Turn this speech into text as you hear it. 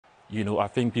You know, I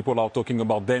think people are talking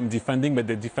about them defending, but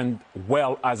they defend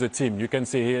well as a team. You can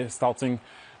see here, starting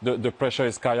the pressure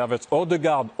is Kai Havertz.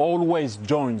 Odegaard always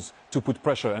joins to put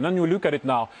pressure. And then you look at it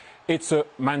now, it's a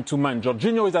man-to-man.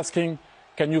 Jorginho is asking,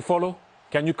 can you follow?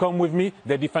 Can you come with me?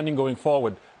 They're defending going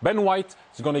forward. Ben White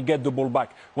is going to get the ball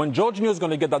back. When Jorginho is going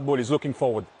to get that ball, he's looking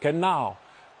forward. Can now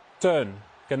turn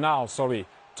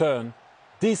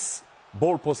this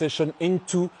ball possession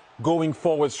into going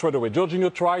forward straight away.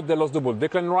 Jorginho tried, they lost the ball.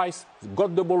 Declan Rice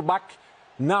got the ball back.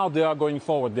 Now they are going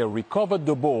forward. They recovered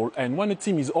the ball. And when a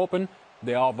team is open,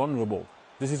 they are vulnerable.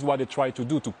 This is what they try to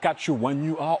do, to catch you when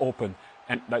you are open.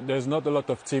 And there's not a lot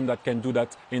of teams that can do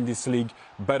that in this league.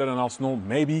 Better than Arsenal,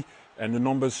 maybe. And the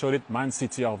numbers showed it. Man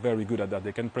City are very good at that.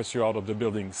 They can press you out of the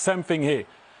building. Same thing here.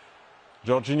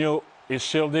 Jorginho is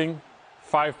shielding.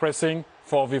 5 pressing.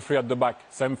 4v3 at the back.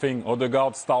 Same thing.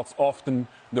 Odegaard starts often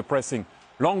the pressing.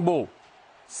 Long ball.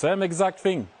 Same exact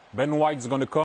thing. Ben White's going to come.